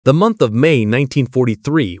The month of May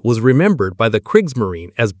 1943 was remembered by the Kriegsmarine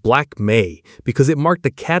as Black May because it marked a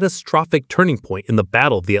catastrophic turning point in the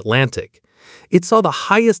Battle of the Atlantic. It saw the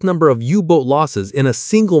highest number of U-boat losses in a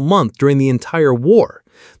single month during the entire war.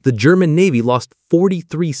 The German Navy lost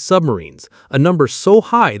 43 submarines, a number so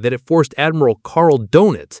high that it forced Admiral Karl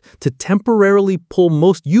Dönitz to temporarily pull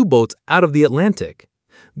most U-boats out of the Atlantic.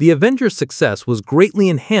 The Avenger's success was greatly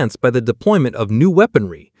enhanced by the deployment of new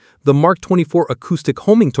weaponry. The Mark 24 acoustic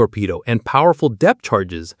homing torpedo and powerful depth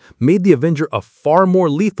charges made the Avenger a far more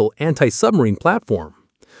lethal anti-submarine platform.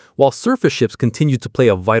 While surface ships continued to play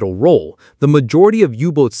a vital role, the majority of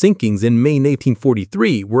U-boat sinkings in May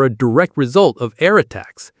 1943 were a direct result of air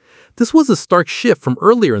attacks. This was a stark shift from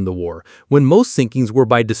earlier in the war, when most sinkings were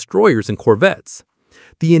by destroyers and corvettes.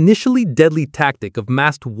 The initially deadly tactic of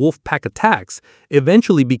massed Wolfpack attacks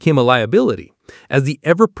eventually became a liability, as the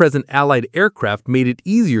ever-present Allied aircraft made it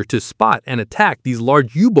easier to spot and attack these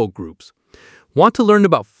large U-boat groups. Want to learn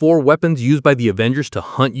about 4 weapons used by the Avengers to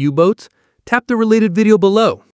hunt U-boats? Tap the related video below.